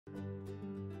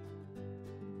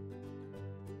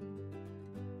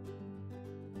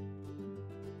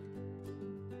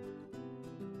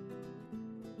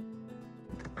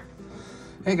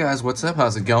Hey guys, what's up?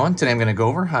 How's it going? Today I'm going to go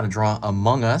over how to draw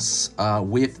Among Us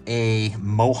with a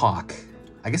Mohawk.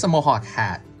 I guess a Mohawk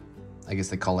hat, I guess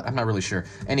they call it. I'm not really sure.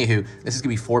 Anywho, this is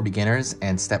going to be for beginners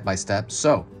and step by step.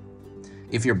 So,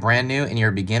 if you're brand new and you're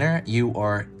a beginner, you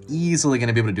are easily going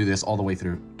to be able to do this all the way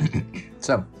through.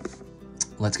 So,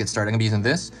 let's get started. I'm going to be using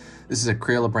this. This is a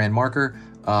Crayola brand marker,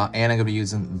 and I'm going to be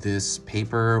using this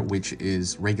paper, which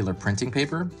is regular printing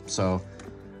paper. So,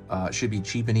 it should be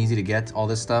cheap and easy to get all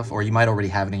this stuff, or you might already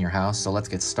have it in your house. So let's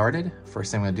get started.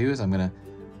 First thing I'm gonna do is I'm gonna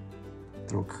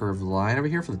throw a curved line over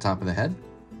here for the top of the head.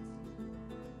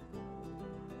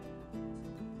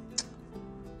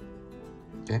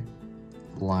 Okay,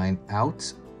 line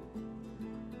out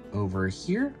over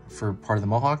here for part of the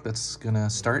Mohawk that's gonna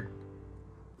start.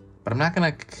 But I'm not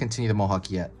gonna continue the Mohawk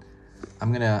yet.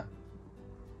 I'm gonna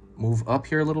move up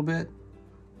here a little bit.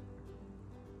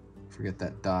 Forget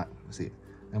that dot, let's see.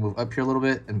 And move up here a little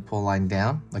bit and pull a line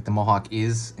down, like the Mohawk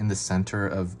is in the center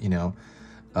of, you know,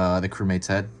 the crewmate's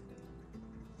head.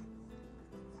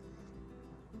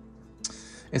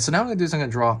 And so now what I'm gonna do is I'm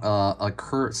gonna draw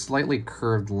a slightly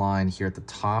curved line here at the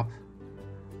top.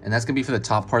 And that's gonna be for the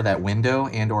top part of that window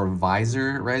and or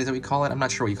visor, right, is that what we call it? I'm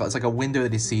not sure what you call it. It's like a window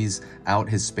that he sees out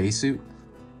his spacesuit.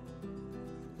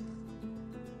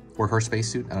 Or her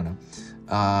spacesuit, I don't know.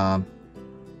 I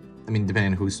mean,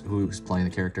 depending on who's playing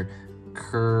the character.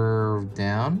 Curve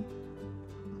down.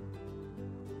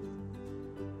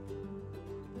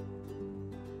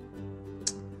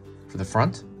 For the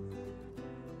front.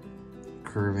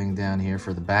 Curving down here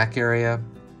for the back area.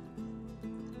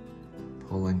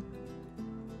 Pulling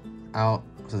out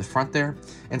to the front there.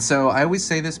 And so I always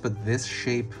say this, but this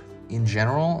shape in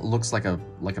general looks like a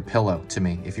pillow to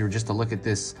me. If you were just to look at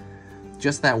this,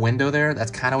 just that window there,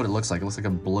 that's kind of what it looks like. It looks like a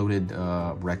bloated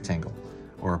rectangle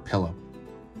or a pillow.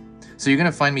 So you're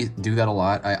gonna find me do that a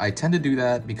lot. I tend to do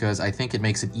that because I think it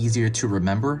makes it easier to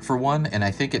remember, for one, and I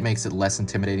think it makes it less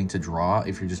intimidating to draw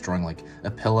if you're just drawing like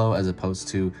a pillow as opposed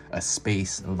to a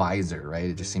space visor, right?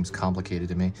 It just seems complicated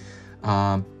to me.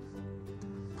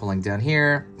 Pulling down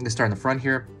here, I'm gonna start in the front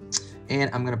here, and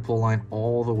I'm gonna pull a line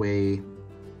all the way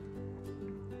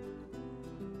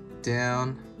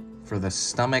down for the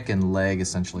stomach and leg,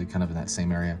 essentially, kind of in that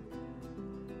same area.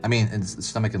 I mean, it's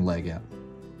stomach and leg, yeah.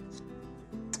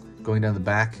 Going down the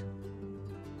back,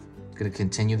 gonna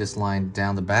continue this line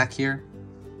down the back here,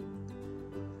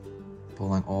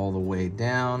 pulling all the way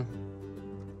down,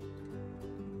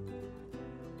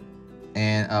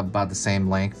 and about the same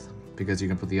length because you're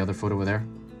gonna put the other foot over there.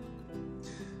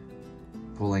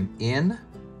 Pulling in,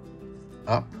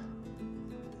 up,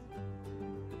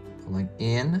 pulling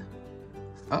in,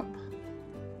 up,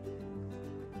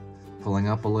 pulling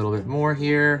up a little bit more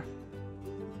here,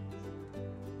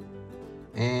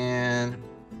 and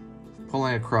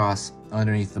pulling across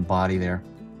underneath the body there.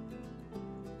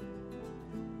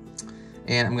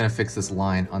 And I'm gonna fix this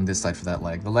line on this side for that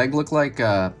leg. The leg look like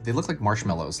they look like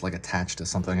marshmallows, like attached to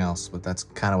something else, but that's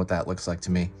kind of what that looks like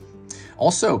to me.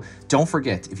 Also, don't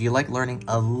forget, if you like learning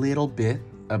a little bit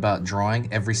about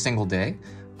drawing every single day,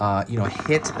 you know,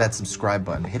 hit that subscribe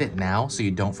button. Hit it now so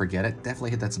you don't forget it.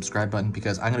 Definitely hit that subscribe button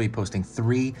because I'm gonna be posting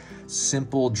 3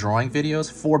 simple drawing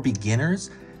videos for beginners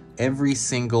every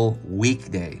single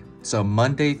weekday. So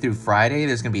Monday through Friday,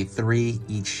 there's gonna be 3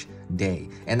 each day.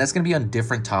 And that's gonna be on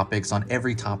different topics, on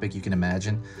every topic you can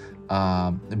imagine.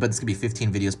 But it's gonna be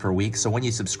 15 videos per week. So when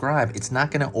you subscribe, it's not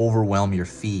gonna overwhelm your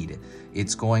feed.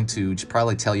 It's going to just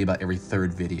probably tell you about every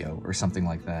 3rd video or something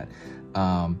like that.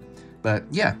 But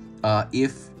yeah,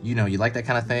 if you know you like that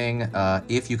kind of thing,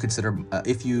 if you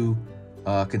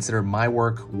consider my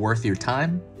work worth your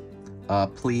time,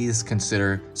 please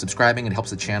consider subscribing. It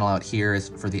helps the channel out here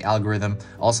for the algorithm.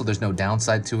 Also, there's no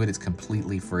downside to it. It's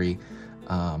completely free.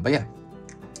 But yeah,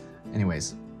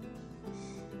 anyways.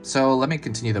 So let me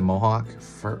continue the Mohawk.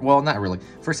 Well, not really.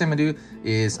 First thing I'm gonna do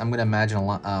is I'm gonna imagine a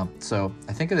lot. So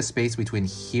I think of the space between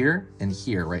here and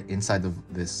here, right inside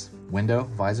this window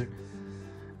visor.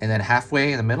 And then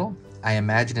halfway in the middle, I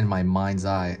imagine in my mind's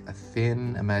eye a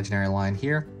thin imaginary line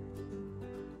here.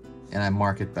 And I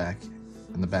mark it back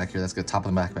in the back here. That's the top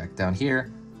of the backpack. Down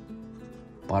here,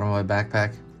 bottom of my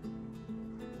backpack.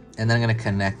 And then I'm gonna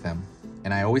connect them.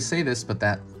 And I always say this, but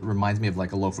that reminds me of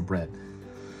like a loaf of bread.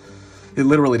 It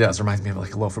literally does reminds me of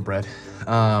like a loaf of bread.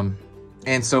 And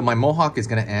so my Mohawk is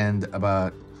gonna end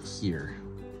about here,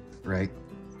 right?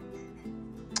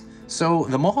 So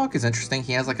the Mohawk is interesting.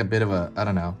 He has like a bit of a, I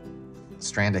don't know,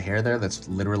 strand of hair there that's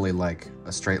literally like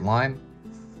a straight line.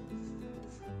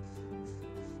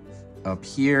 Up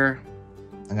here,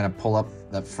 I'm gonna pull up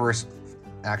that first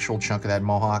actual chunk of that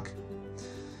Mohawk.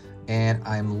 And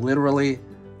I'm literally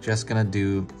just gonna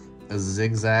do a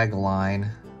zigzag line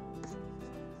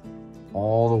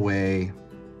all the way.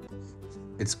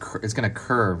 It's gonna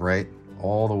curve, right?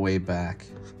 All the way back.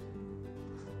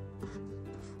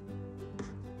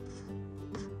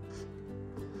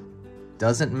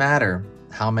 Doesn't matter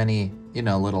how many, you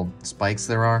know, little spikes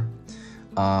there are.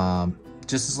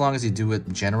 Just as long as you do it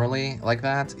generally like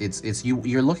that,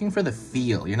 you're looking for the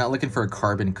feel. You're not looking for a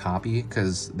carbon copy,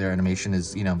 because their animation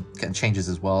is, you know, kind of changes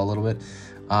as well a little bit.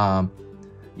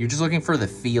 You're just looking for the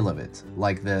feel of it,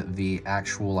 like the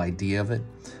actual idea of it,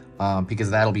 because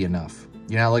that'll be enough.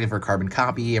 You're not looking for a carbon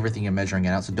copy, everything you're measuring it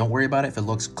out, so don't worry about it. If it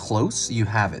looks close, you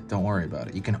have it. Don't worry about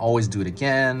it. You can always do it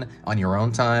again on your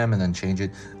own time and then change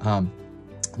it.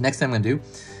 Next thing I'm gonna do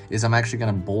is I'm actually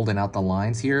gonna bolden out the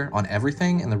lines here on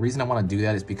everything, and the reason I wanna do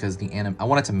that is because I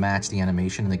want it to match the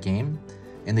animation in the game,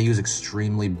 and they use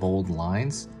extremely bold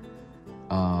lines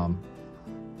on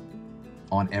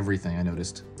everything, I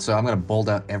noticed. So I'm gonna bold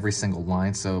out every single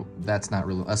line, so that's not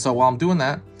really... so while I'm doing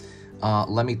that,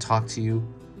 let me talk to you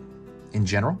in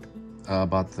general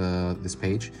about this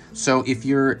page. So if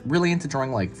you're really into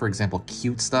drawing, like, for example,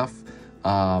 cute stuff,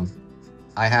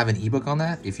 I have an ebook on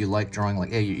that. If you like drawing,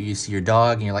 like, hey, you see your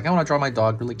dog and you're like, I want to draw my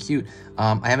dog really cute.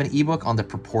 I have an ebook on the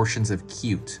proportions of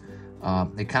cute.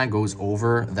 It kind of goes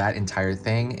over that entire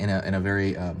thing in a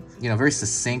very, you know, very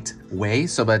succinct way.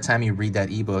 So by the time you read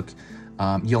that ebook,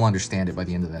 you'll understand it by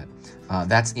the end of that.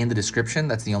 That's in the description.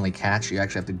 That's the only catch. You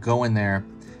actually have to go in there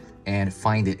and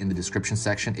find it in the description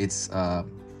section. It's, I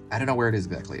don't know where it is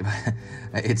exactly, but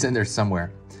it's in there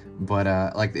somewhere.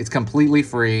 But like, it's completely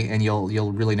free, and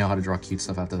you'll really know how to draw cute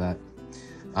stuff after that.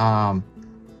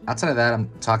 Outside of that, I'm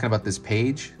talking about this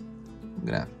page. I'm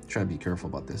gonna try to be careful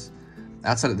about this.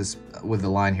 Outside of this, with the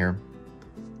line here.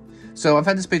 So I've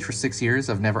had this page for 6 years.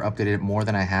 I've never updated it more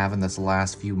than I have in this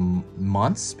last few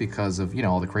months because of, you know,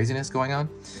 all the craziness going on.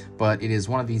 But it is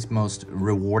one of these most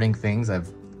rewarding things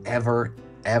I've ever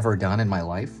done in my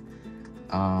life.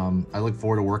 I look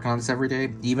forward to working on this every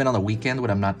day. Even on the weekend when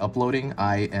I'm not uploading,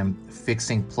 I am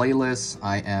fixing playlists.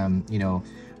 I am, you know,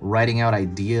 writing out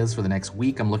ideas for the next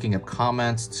week. I'm looking up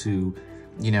comments to,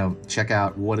 you know, check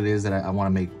out what it is that I want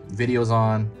to make videos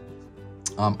on.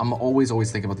 I'm always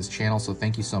thinking about this channel, so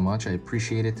thank you so much. I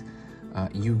appreciate it.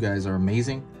 You guys are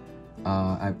amazing.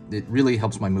 It really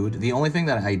helps my mood. The only thing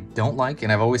that I don't like,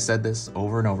 and I've always said this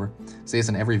over and over, say this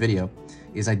in every video,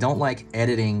 is I don't like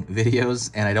editing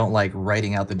videos, and I don't like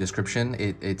writing out the description.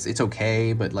 It's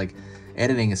okay, but like,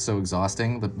 editing is so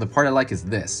exhausting. The part I like is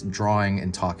this, drawing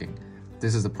and talking.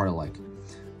 This is the part I like.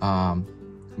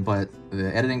 But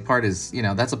the editing part is, you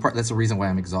know, that's the reason why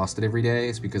I'm exhausted every day.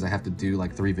 It's because I have to do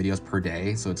like 3 videos per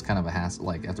day, so it's kind of a hassle.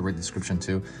 Like, I have to write the description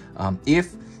too.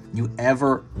 If you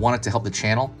ever wanted to help the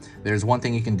channel, there's one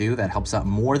thing you can do that helps out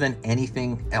more than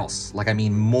anything else. Like, I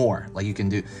mean more, like you can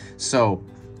do. So,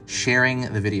 sharing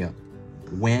the video.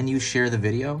 When you share the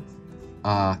video,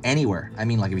 anywhere, I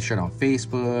mean, like if you share it on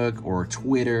Facebook or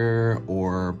Twitter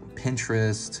or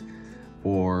Pinterest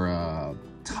or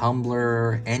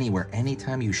Tumblr, anywhere,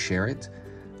 anytime you share it,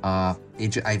 I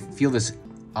feel this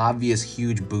obvious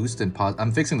huge boost in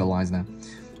I'm fixing the lines now.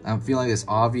 I'm feeling this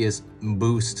obvious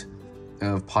boost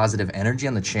of positive energy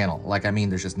on the channel. Like, I mean,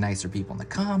 there's just nicer people in the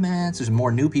comments. There's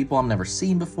more new people I've never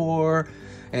seen before.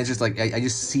 And it's just like, I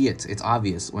just see it. It's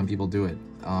obvious when people do it.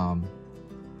 And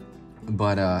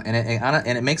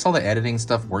it makes all the editing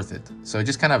stuff worth it. So it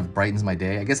just kind of brightens my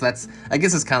day. I guess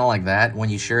it's kind of like that. When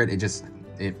you share it,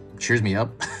 it cheers me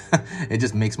up. It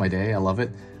just makes my day. I love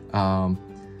it. But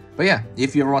yeah,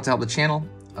 if you ever want to help the channel,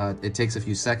 it takes a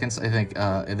few seconds. I think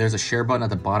there's a share button at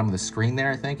the bottom of the screen there,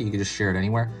 I think. You can just share it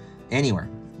anywhere.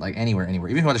 Like anywhere. Even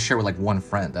if you want to share with like one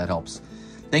friend, that helps.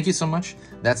 Thank you so much.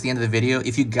 That's the end of the video.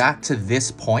 If you got to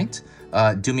this point,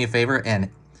 do me a favor and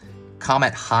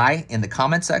comment hi in the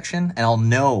comment section, and I'll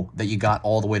know that you got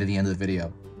all the way to the end of the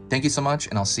video. Thank you so much,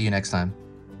 and I'll see you next time.